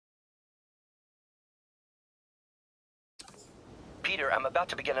Peter, I'm about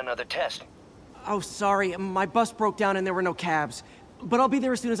to begin another test. Oh, sorry. My bus broke down and there were no cabs. But I'll be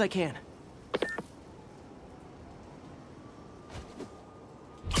there as soon as I can.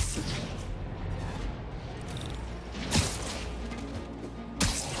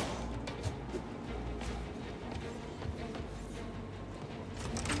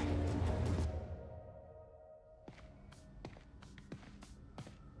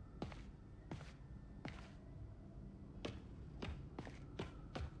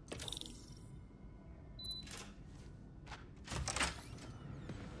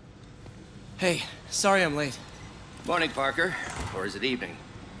 Hey, sorry I'm late. Morning, Parker. Or is it evening?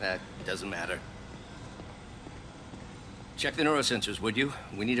 That doesn't matter. Check the neurosensors, would you?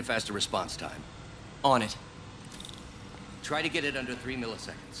 We need a faster response time. On it. Try to get it under 3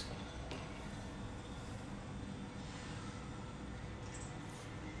 milliseconds.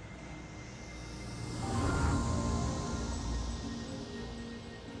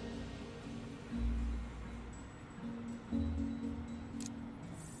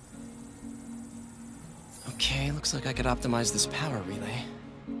 Okay, looks like I could optimize this power relay.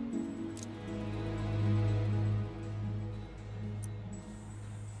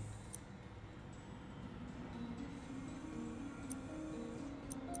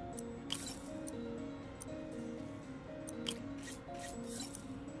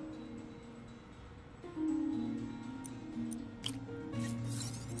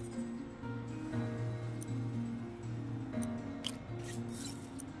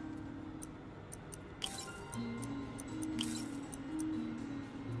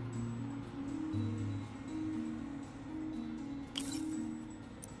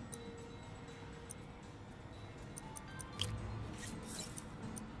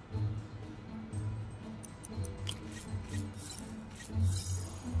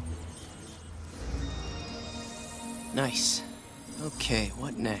 Nice. Okay,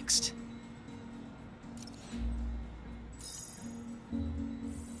 what next?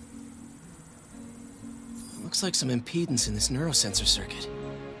 Looks like some impedance in this neurosensor circuit.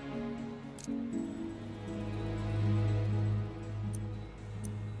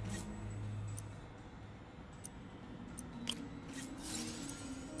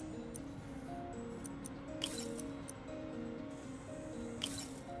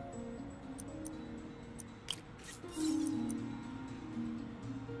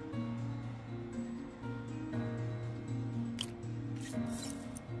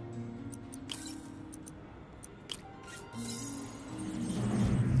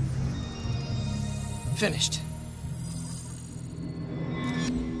 Finished.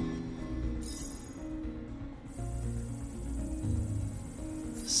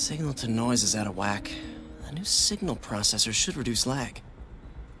 Signal to noise is out of whack. A new signal processor should reduce lag.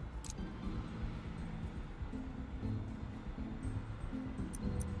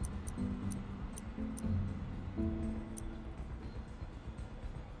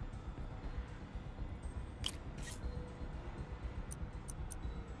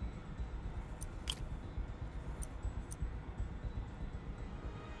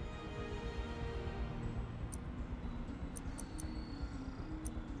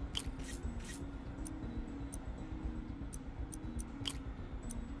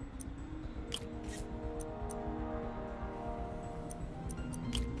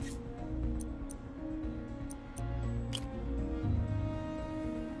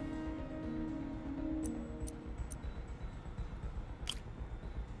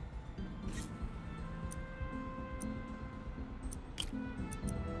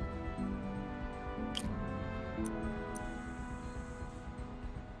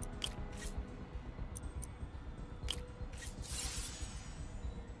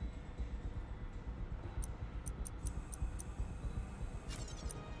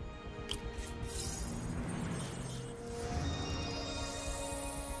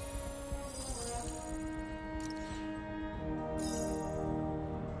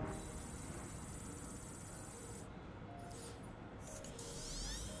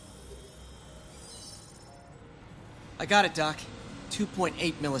 I got it, Doc.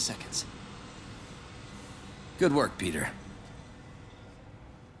 2.8 milliseconds. Good work, Peter.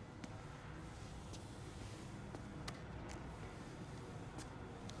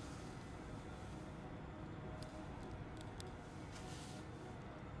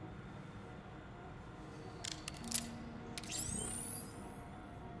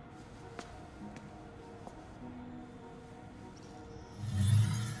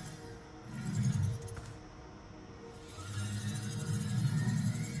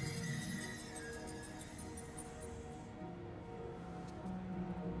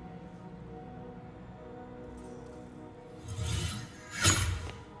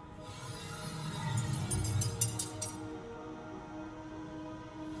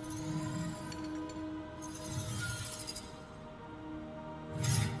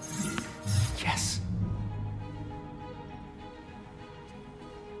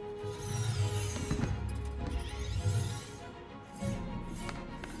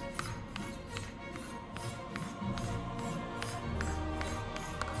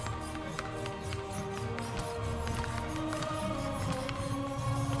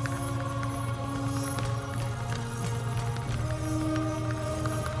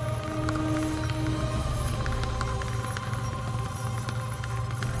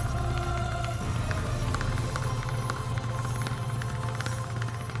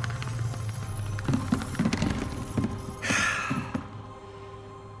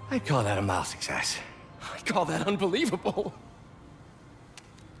 call that a mild success. I call that unbelievable.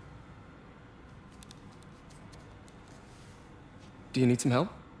 Do you need some help?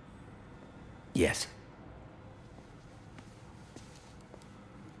 Yes.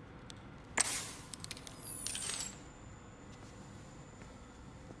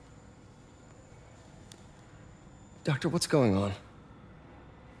 Doctor, what's going on?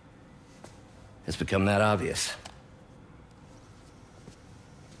 It's become that obvious.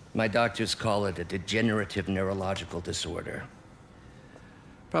 My doctors call it a degenerative neurological disorder.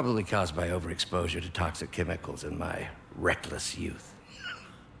 Probably caused by overexposure to toxic chemicals in my reckless youth.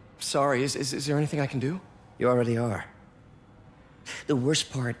 Sorry, is there anything I can do? You already are. The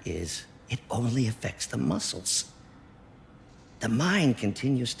worst part is, it only affects the muscles. The mind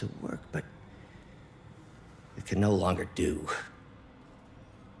continues to work, but it can no longer do.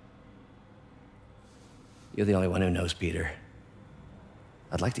 You're the only one who knows, Peter.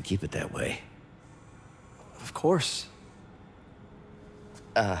 I'd like to keep it that way. Of course.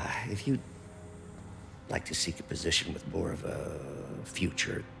 If you'd like to seek a position with more of a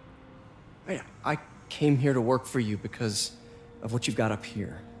future. I came here to work for you because of what you've got up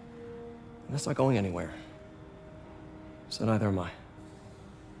here. And that's not going anywhere. So neither am I.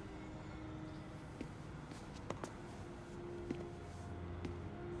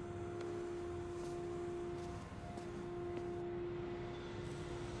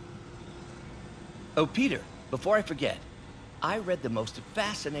 Oh, Peter, before I forget, I read the most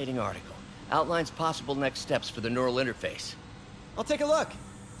fascinating article. Outlines possible next steps for the neural interface. I'll take a look.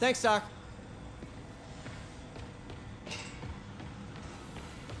 Thanks, Doc.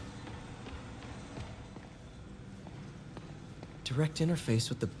 Direct interface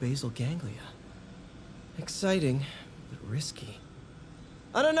with the basal ganglia. Exciting, but risky.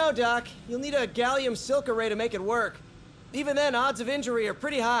 I don't know, Doc. You'll need a gallium silk array to make it work. Even then, odds of injury are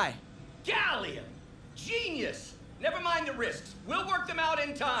pretty high. Gallium! Genius! Never mind the risks. We'll work them out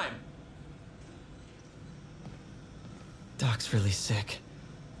in time. Doc's really sick.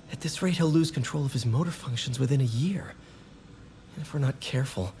 At this rate, he'll lose control of his motor functions within a year. And if we're not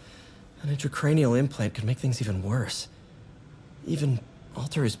careful, an intracranial implant could make things even worse. Even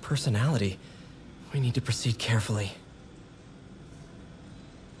alter his personality. We need to proceed carefully.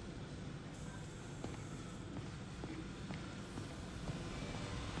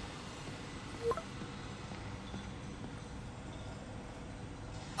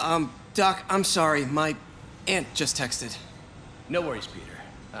 Doc, I'm sorry. My aunt just texted. No worries, Peter.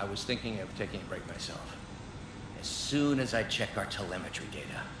 I was thinking of taking a break myself. As soon as I check our telemetry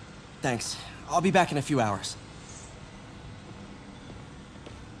data. Thanks. I'll be back in a few hours.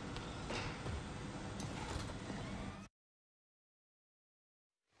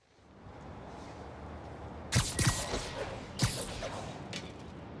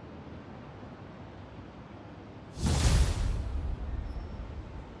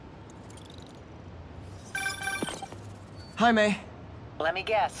 Hi, May. Let me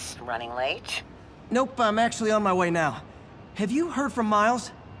guess, running late? Nope, I'm actually on my way now. Have you heard from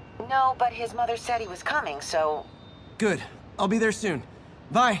Miles? No, but his mother said he was coming, so... Good. I'll be there soon.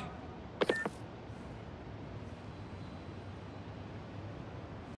 Bye.